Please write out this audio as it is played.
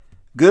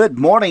Good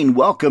morning.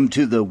 Welcome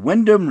to the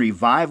Wyndham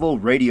Revival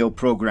radio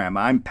program.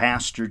 I'm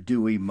Pastor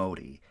Dewey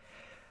Modi.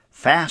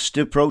 Fast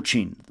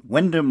approaching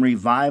Wyndham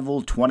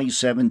Revival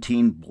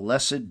 2017.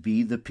 Blessed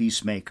be the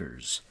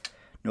Peacemakers.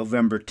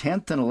 November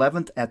 10th and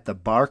 11th at the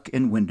Bark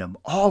in Wyndham.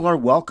 All are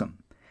welcome.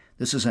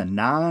 This is a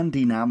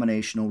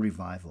non-denominational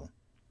revival.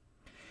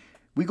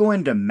 We go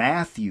into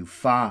Matthew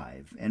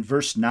 5 and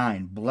verse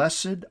 9.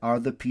 Blessed are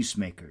the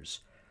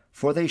peacemakers,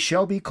 for they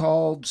shall be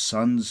called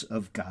sons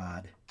of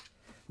God.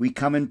 We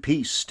come in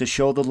peace to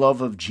show the love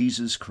of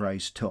Jesus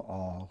Christ to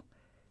all.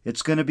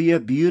 It's going to be a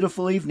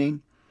beautiful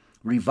evening.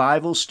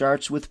 Revival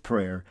starts with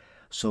prayer,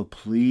 so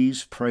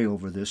please pray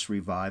over this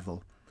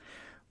revival.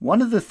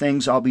 One of the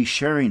things I'll be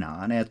sharing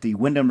on at the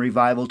Wyndham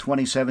Revival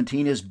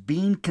 2017 is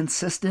being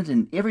consistent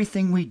in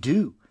everything we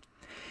do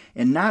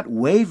and not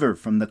waver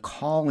from the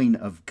calling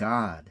of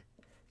God.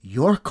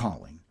 Your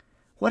calling.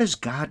 What has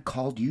God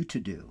called you to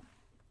do?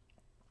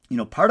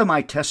 Part of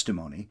my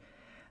testimony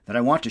that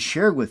I want to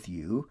share with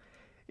you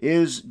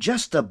is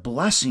just a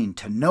blessing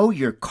to know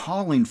your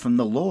calling from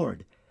the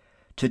Lord,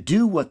 to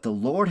do what the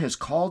Lord has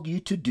called you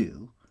to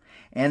do,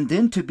 and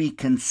then to be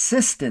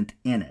consistent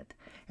in it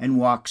and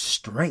walk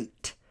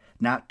straight,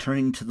 not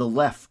turning to the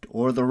left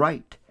or the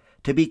right.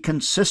 To be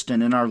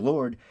consistent in our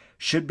Lord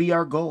should be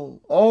our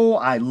goal. Oh,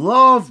 I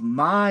love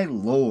my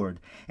Lord,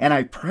 and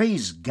I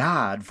praise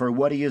God for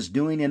what He is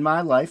doing in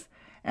my life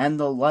and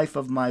the life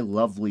of my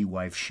lovely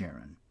wife,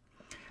 Sharon.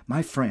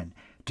 My friend,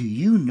 do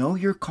you know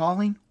your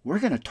calling? We're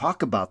going to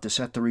talk about this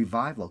at the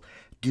revival.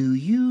 Do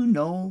you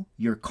know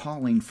your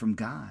calling from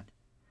God?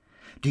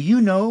 Do you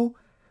know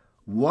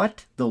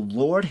what the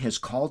Lord has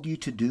called you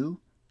to do?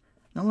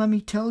 Now let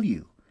me tell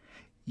you,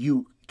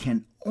 you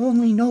can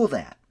only know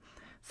that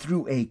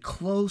through a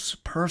close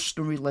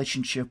personal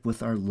relationship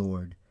with our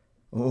Lord.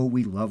 Oh,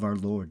 we love our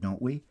Lord,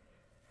 don't we?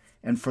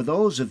 And for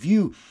those of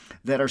you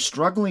that are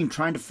struggling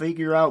trying to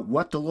figure out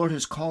what the Lord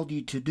has called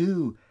you to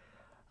do,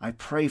 I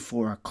pray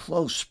for a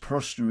close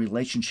personal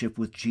relationship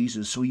with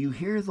Jesus so you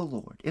hear the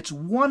Lord. It's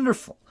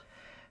wonderful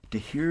to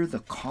hear the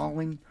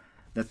calling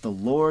that the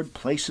Lord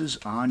places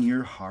on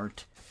your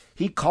heart.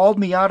 He called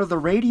me out of the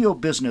radio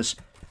business.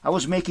 I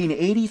was making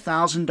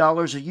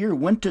 $80,000 a year,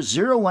 went to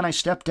zero when I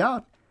stepped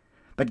out.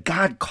 But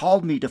God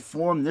called me to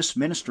form this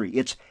ministry.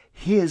 It's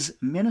His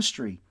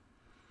ministry.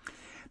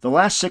 The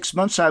last 6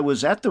 months I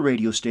was at the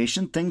radio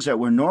station, things that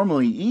were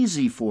normally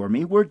easy for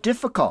me were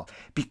difficult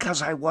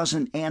because I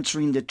wasn't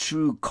answering the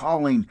true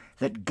calling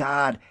that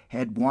God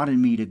had wanted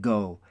me to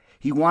go.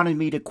 He wanted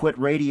me to quit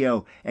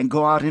radio and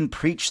go out and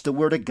preach the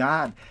Word of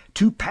God.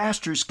 2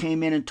 pastors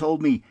came in and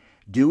told me,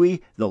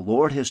 Dewey, the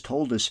Lord has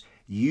told us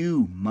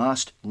you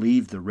must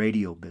leave the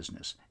radio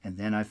business. And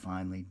then I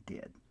finally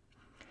did.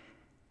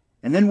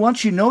 And then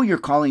once you know your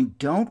calling,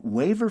 don't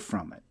waver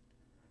from it.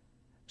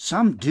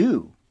 Some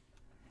do.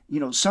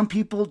 Some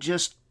people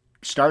just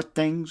start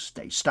things,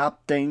 they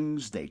stop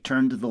things, they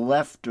turn to the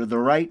left or the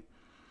right.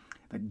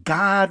 But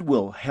God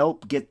will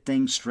help get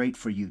things straight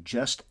for you.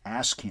 Just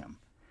ask Him.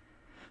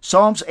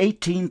 Psalms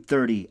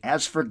 18:30,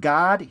 as for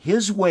God,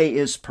 His way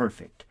is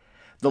perfect.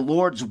 The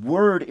Lord's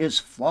word is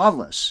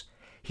flawless.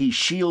 He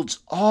shields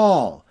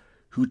all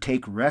who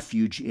take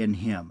refuge in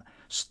Him.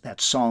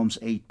 That's Psalms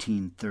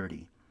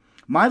 18:30.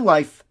 My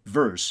life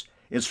verse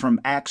is from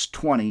Acts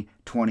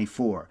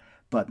 20:24.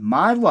 But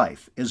my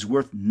life is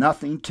worth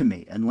nothing to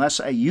me unless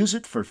I use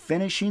it for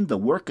finishing the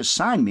work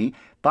assigned me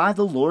by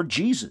the Lord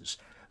Jesus,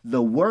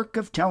 the work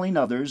of telling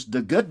others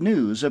the good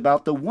news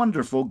about the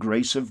wonderful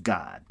grace of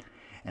God.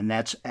 And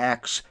that's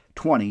Acts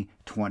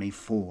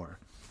 20:24.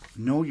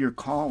 Know your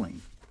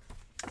calling.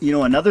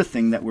 Another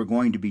thing that we're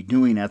going to be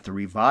doing at the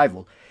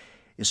revival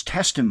is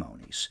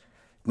testimonies.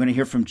 We're going to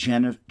hear from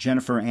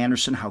Jennifer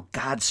Anderson, how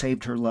God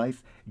saved her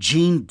life.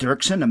 Gene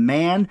Dirksen, a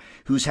man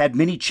who's had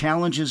many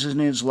challenges in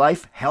his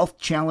life, health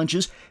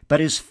challenges, but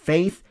his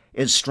faith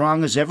is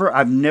strong as ever.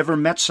 I've never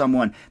met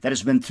someone that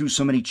has been through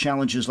so many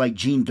challenges like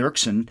Gene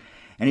Dirksen,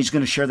 and he's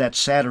going to share that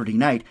Saturday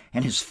night,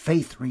 and his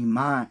faith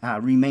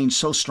remains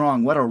so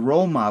strong. What a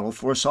role model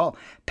for us all.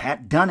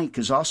 Pat Dunnick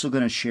is also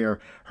going to share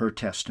her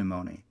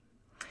testimony.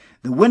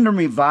 The Wyndham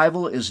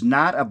Revival is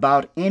not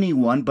about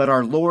anyone but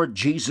our Lord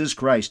Jesus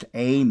Christ.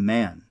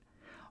 Amen.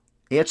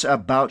 It's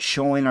about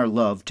showing our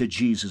love to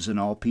Jesus and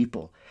all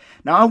people.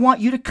 Now, I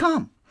want you to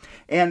come.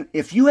 And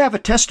if you have a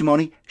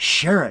testimony,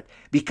 share it,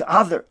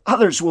 because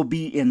others will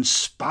be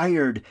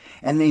inspired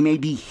and they may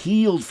be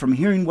healed from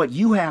hearing what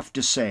you have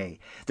to say.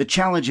 The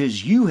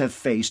challenges you have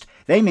faced,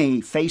 they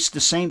may face the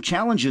same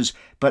challenges,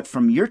 but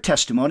from your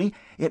testimony,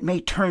 it may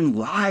turn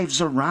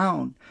lives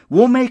around.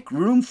 We'll make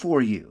room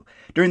for you.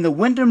 During the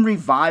Wyndham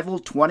Revival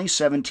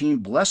 2017,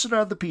 Blessed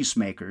are the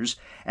Peacemakers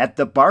at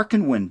the Bark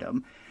in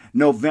Wyndham,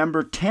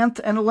 November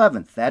 10th and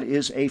 11th. That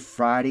is a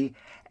Friday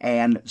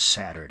and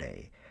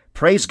Saturday.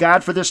 Praise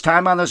God for this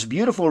time on this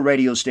beautiful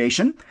radio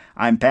station.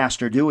 I'm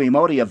Pastor Dewey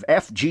Modi of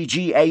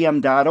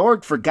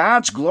FGGAM.org for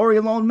God's Glory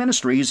Alone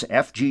Ministries,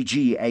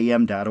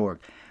 FGGAM.org.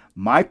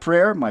 My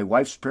prayer, my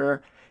wife's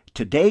prayer,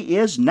 Today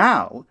is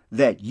now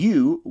that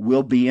you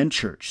will be in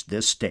church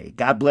this day.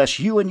 God bless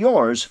you and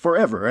yours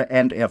forever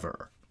and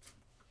ever.